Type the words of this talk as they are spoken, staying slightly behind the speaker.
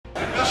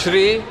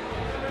Shri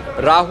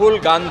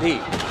Rahul Gandhi.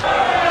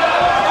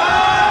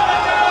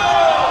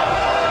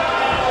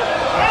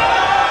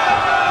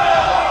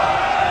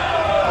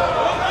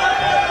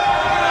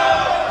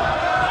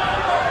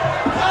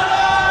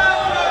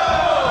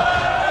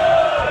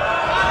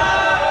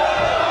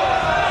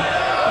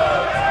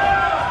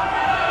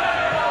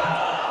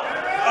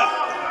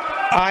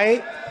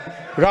 I,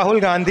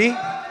 Rahul Gandhi,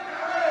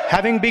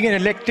 having been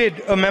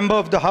elected a member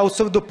of the House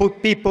of the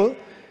People,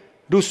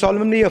 do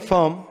solemnly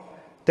affirm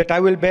that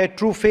I will bear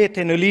true faith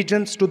and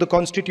allegiance to the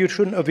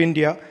Constitution of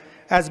India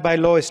as by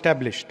law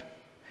established,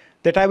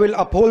 that I will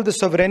uphold the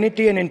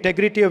sovereignty and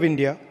integrity of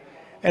India,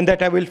 and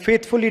that I will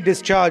faithfully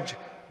discharge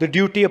the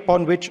duty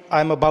upon which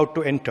I am about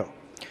to enter.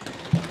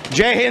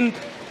 Jai Hind,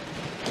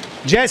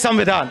 Jai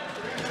Samvidhan.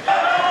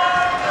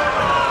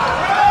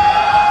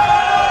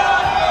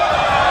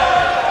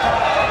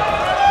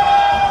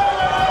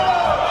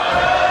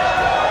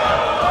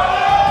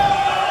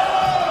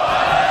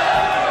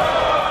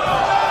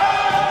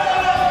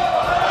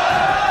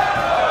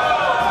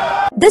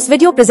 This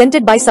video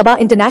presented by Sabha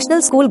International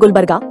School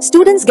Gulbarga,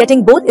 students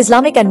getting both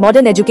Islamic and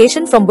modern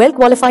education from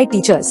well-qualified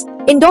teachers,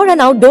 indoor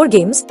and outdoor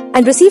games,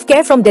 and receive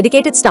care from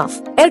dedicated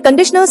staff. Air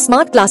conditioners,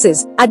 smart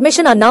classes,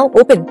 admission are now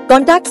open.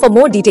 Contact for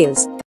more details.